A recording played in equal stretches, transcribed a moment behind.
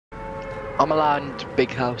I'm a land big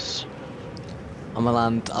house. I'm a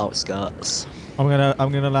land outskirts. I'm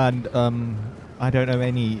gonna land. I don't know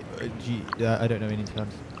any. I don't know any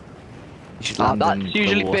terms. You should land in That's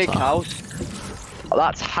usually the water. big house.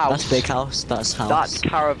 That's house. That's big house. That's house. That's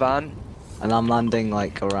caravan. And I'm landing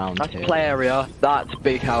like around That's here. play area. That's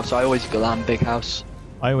big house. I always go land big house.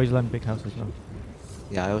 I always land big house as well.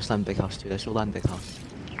 Yeah, I always land big house too. Let's all land big house.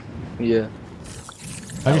 Yeah.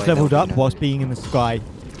 I just wait, leveled that'll up be whilst being in the sky.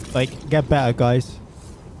 Like, get better, guys.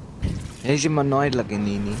 Here's your manoid looking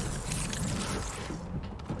Nini.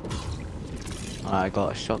 I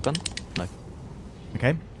got a shotgun. No.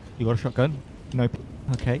 Okay, you got a shotgun? Nope.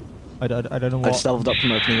 Okay. I don't know I what. just leveled up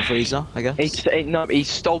from opening a freezer, I guess. He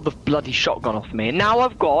stole the bloody shotgun off me. And now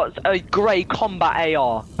I've got a grey combat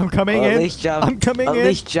AR. I'm coming Well, in. At least you have, I'm coming at in.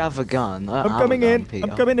 least you have a gun. I I'm don't have coming a gun, in. Peter.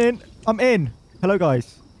 I'm coming in. I'm in. Hello,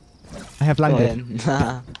 guys. I have Go landed. in.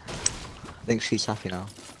 I think she's happy now.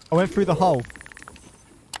 I went through the hole.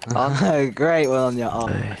 Great one on your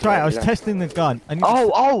arm. Sorry, I was testing the gun. I need to-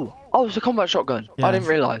 Oh, it's a combat shotgun. Yeah. I didn't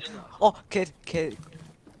realise. Oh, kid. Kid?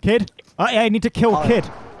 I need to kill Oh, Kid.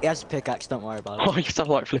 He has a pickaxe, don't worry about Oh, it. you sound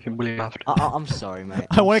like flipping William After. I'm sorry, mate.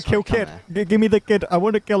 I want to I'm kill sorry, Kid. come Give me the Kid. I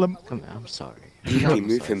want to kill him. here. Come here, I'm sorry. You I'm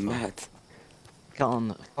move sorry. him mad. Go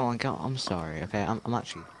on, I'm sorry, okay? I'm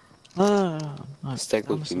actually...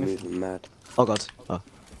 Steggle, you move him mad. Oh god. Oh.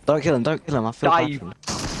 Don't kill him, I feel Die. bad for him.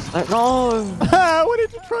 No! Why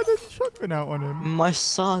did you try the shotgun out on him? My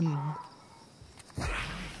son! He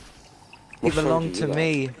What son belonged do to you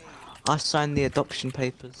me. I signed the adoption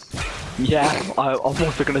papers. Yeah, I'm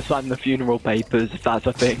also going to sign the funeral papers, if that's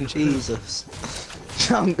a thing. Jesus.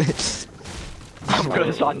 I'm going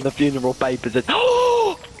to sign the funeral papers. GG.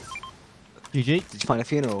 Did you find a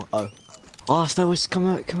funeral? Oh. Oh, Snow's come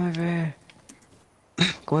over here.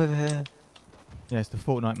 Come over here. Yeah, it's the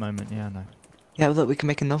Fortnite moment. Yeah, I know. Yeah, look, we can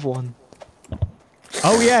make another one.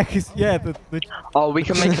 Oh yeah, cause yeah, the Oh, we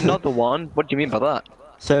can make another one? What do you mean by that?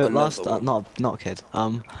 So Another last, one. not kid.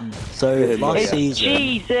 So Yeah, last It's season.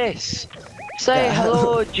 Jesus! Say Yeah.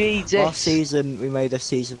 hello, Jesus! Last season we made a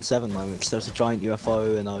season 7 moment because there was a giant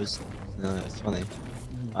UFO and I was. No, it's funny.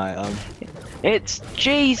 Alright, It's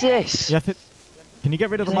Jesus! you have to. Can you get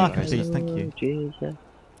rid of the Say marker, please? Thank hello, you. Jesus.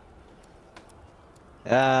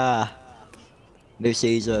 new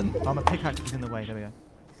season. Oh, my pickaxe is in the way. There we go.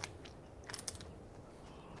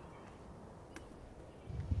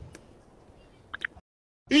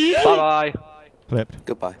 Bye bye. Clipped.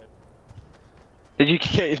 Goodbye.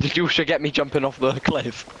 Did you also get me jumping off the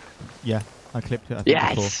cliff? Yeah, I clipped it. I think,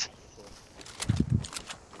 Yes!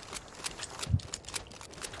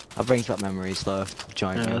 That brings back memories though. Of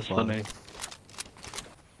giant Yeah, that's UFO. funny.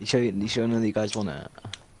 You sure none of you guys want it?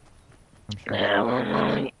 Before.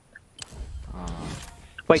 I'm sure.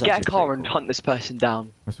 Wait, It's get a actually car pretty and cool. hunt this person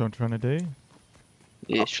down. That's what I'm trying to do.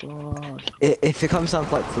 Yeah, sure. If it comes down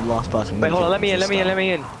to like the last person. Wait, hold on, let me in, just let me in, start. let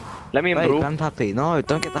me in. Let me in, Wait, bro. Grandpappy. No,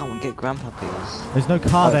 don't get that one. Get Grandpappy's. There's no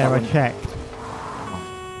car Oh, there. that I one. checked.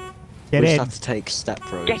 We Get just in. have to take step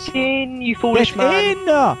bros. Get in, you foolish Get man. in.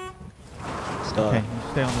 Let's go. Okay,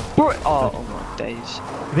 you stay on the. Bro oh my days.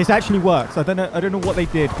 This actually works. I don't know what they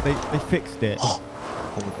did, but they fixed it. Oh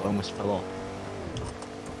my god, I almost fell off.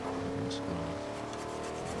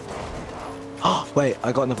 Oh, wait,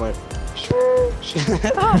 I got another.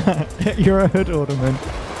 You're a hood ornament.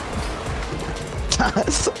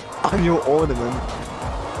 I'm your ornament.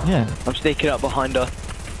 Yeah. I'm sneaking up behind her.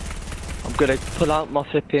 I'm gonna pull out my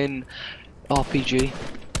flipping RPG.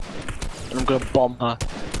 And I'm gonna bomb her.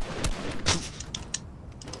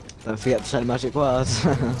 Don't forget to say the magic words.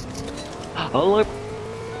 Oh look.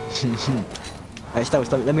 Hey,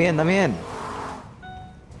 stop, let me in, let me in.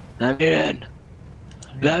 Let me in.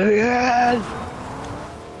 Let me in.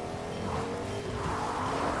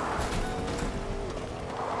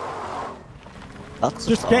 Oh, That's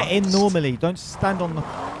Just get in normally. Don't stand on the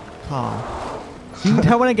car. You can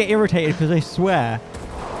tell when I get irritated because I swear.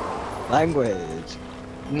 Language.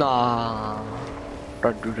 Nah.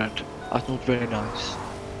 Don't do that. That's not very nice.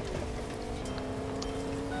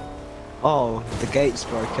 Oh, the gate's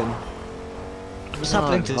broken. What's No,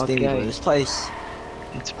 happening to this okay. demon? This place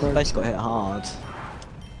It's got hit hard.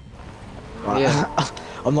 Right. Yeah.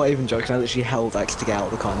 I'm not even joking, I literally held X to get out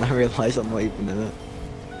of the car and I realised I'm not even in it.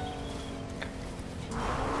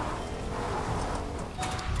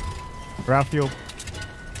 Ground fuel.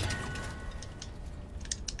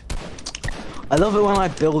 I love it when I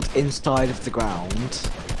build inside of the ground.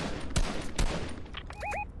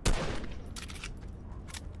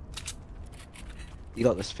 You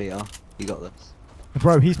got this, Peter. You got this.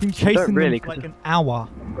 Bro, he's been chasing really, them for 'cause like an hour.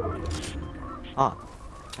 Ah,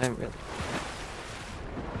 I don't really.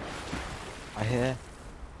 I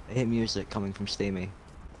hear music coming from Steamy.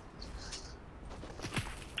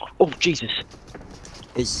 Oh Jesus!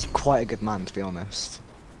 He's quite a good man, to be honest.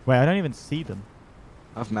 Wait, I don't even see them.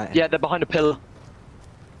 I've met him. Yeah, they're behind a pillar.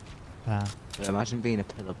 Ah. Yeah, imagine being a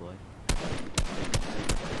pillar boy.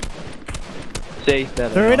 See, there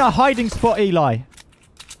they They're are. in a hiding spot, Eli.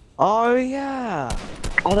 Oh yeah.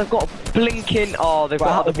 Oh, they've got a blinking. Oh, they've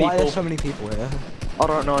got other Why are there people. so many people here? I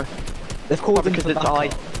don't know. They've called in Because for it's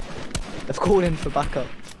backup. They've called in for backup.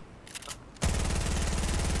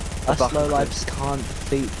 Us backup. low lives can't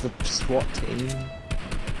defeat the SWAT team.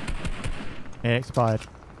 Yeah, it expired.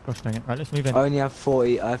 Gosh dang it. Right, let's move in. I only have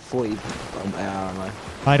 40. I have 40 AR ammo.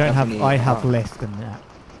 I don't have. definitely- I have oh. less than that.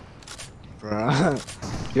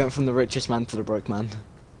 Bruh. You went from the richest man to the broke man.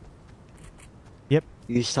 Yep.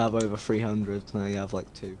 You used to have over 300. Now you have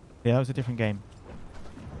like 2. Yeah, that was a different game.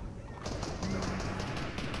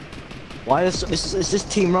 Why is this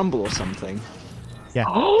Team Rumble or something? Yeah.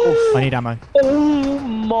 Oh I need ammo.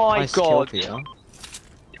 my Nice kill god! for you.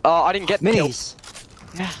 I didn't get the kill. Minis.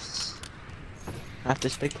 Yes. I have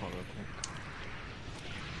this big hole.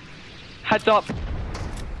 Heads up!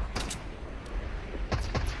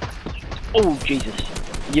 Oh Jesus!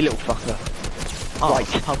 You little fucker! Oh, Right.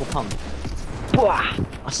 purple pump. Blah.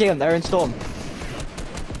 I see them. They're in storm.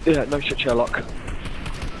 Yeah, no shit, Sherlock.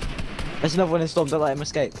 There's another one in storm. Don't let him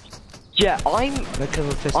escape. Yeah, I'm Look at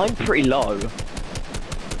the pistol. pretty low.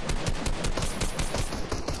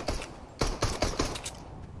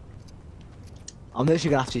 I'm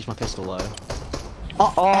literally gonna have to use my pistol though.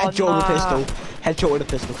 Oh, Headshot with a nah. pistol. Headshot with a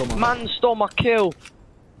pistol. Come on. Man stole my kill.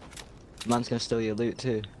 Man's gonna steal your loot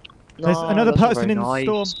too. There's No, another that's not person very in the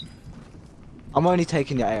nice. storm. I'm only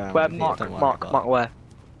taking your AR. Where? Don't Mark, worry Mark, about Mark, where?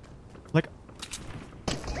 Like,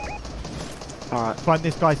 Alright. find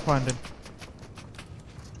this guy's finding.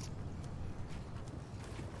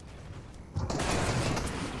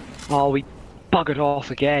 Oh, we buggered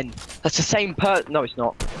off again. That's the same No, it's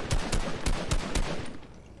not.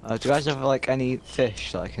 Do you guys have like any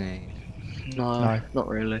fish that I can eat? No, No. not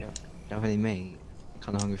really. Do you have any meat?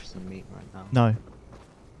 Kind of hungry for some meat right now. No.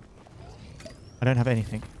 I don't have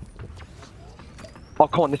anything. Oh,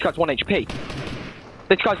 come on, this guy's 1 HP.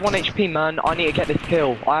 This guy's 1 HP, man. I need to get this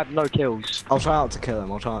kill. I have no kills. I'll try not to kill him.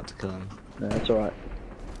 No, that's alright.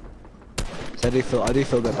 So I do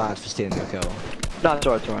feel a bit bad for stealing your kill. No, it's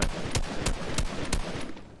alright, it's alright.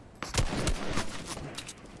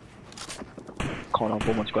 Come on, I've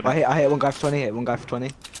almost got it. I hit one guy for 20. Hit one guy for 20.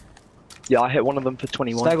 Yeah, I hit one of them for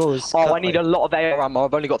 21. StegGle is Oh, I need a lot of AR ammo.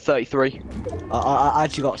 I've only got 33. I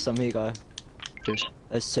actually got some. Here you go. Cheers.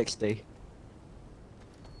 There's 60.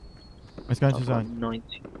 Let's go to I've got zone.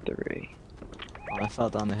 93. I fell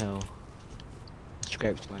down the hill.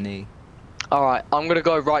 Scraped my knee. Alright, I'm gonna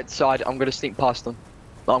go right side. I'm gonna sneak past them.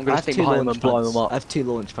 I'm I gonna have sneak 2 behind them launch and blow pads. them up. I have 2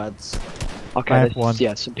 launch pads. Okay, I have there's one.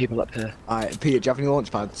 yeah, some people up here. Alright, Peter, do you have any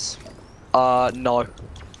launch pads? No.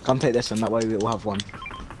 Come take this one, that way we all have one.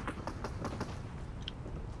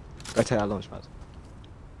 Go take that launch pad.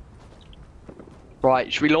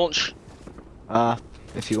 Right, should we launch?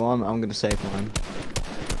 If you want, I'm gonna save mine.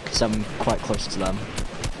 Because I'm quite close to them.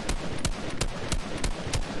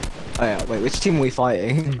 Oh yeah, wait, which team are we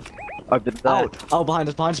fighting? Over there. Oh, behind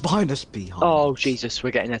us, behind us, behind us, behind Oh, us. Jesus,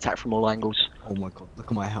 we're getting attacked from all angles. Oh my god, look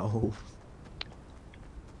at my health.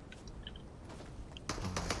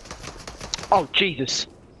 Oh, Jesus.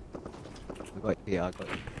 I got you, yeah, I got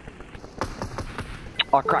you.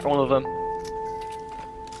 I cracked one of them.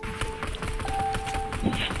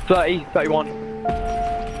 30, 31.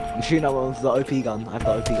 I'm shooting at one with the OP gun. I have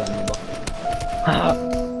the OP gun, remember?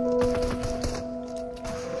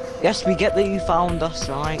 Yes, we get that you found us,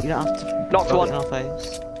 right? You don't have to Knocked throw one. it in our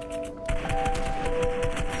face.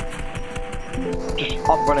 Just,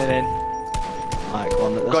 I'm running in. Alright, go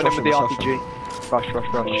on, let's Going in rush with the him, RPG. Rush, rush,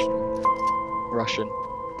 rush. Russian.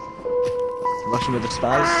 Rush him with the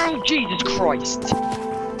spaz. Oh, Jesus Christ!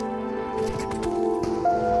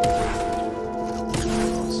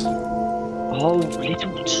 Oh, little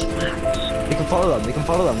twats. We can follow them, we can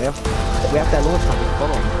follow them. We have their launch pad, we can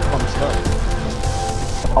follow them. Come on, let's go.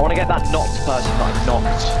 I want to get that knocked person that I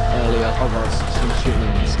knocked earlier. Oh god, someone's shooting in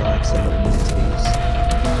the sky because they've got multis.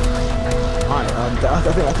 Alright, I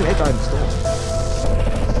think they died in the storm.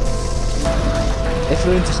 They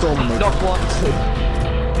flew into storm and they Knocked one.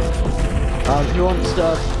 who wants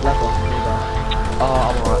the level?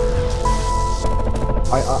 I'm alright.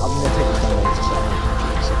 I'm gonna take this one later, so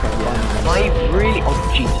it's okay. I really. Oh,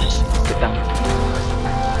 Jesus. Get down.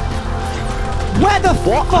 Where the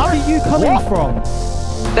fuck are you coming from?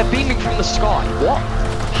 They're beaming from the sky. What?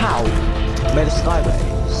 How? Made a sky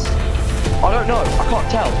base. I don't know. I can't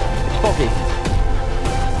tell. It's Boggy.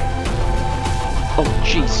 Oh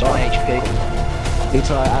jeez, my HP.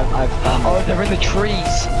 Peter, I've Oh, they're in the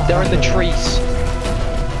trees. They're in the trees.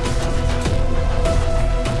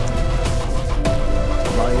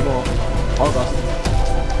 Not anymore. Oh god.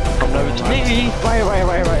 Come over to me.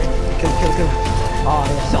 Right. Kill. Oh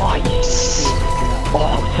yes. Nice.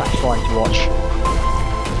 Oh, satisfying to watch.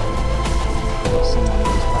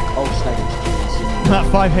 Oh, Steggle, jeez. At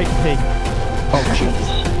 5 HP. Oh jeez.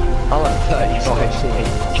 I'm at 35 HP.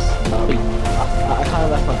 I kind of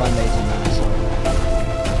left my band-aids in there, so...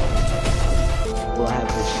 Well, I have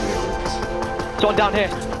this shield. Someone down here.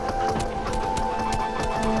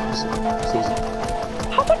 Season.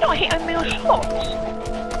 How am I not hitting any shots?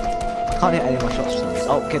 Can't hit any more shots for some reason.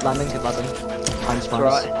 Oh, kid landing. Fine,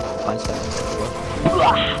 Right. Fine,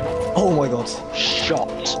 oh my god. Shot.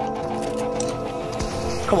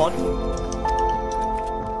 Come on.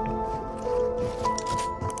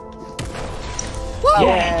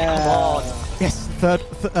 Yeah, come on.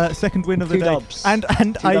 Yes, second win of the Two day. dubs. And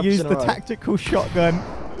Two I dubs used in a the row. tactical shotgun.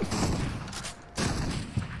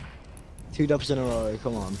 2 dubs in a row,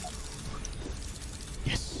 come on.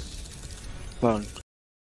 Yes. Well,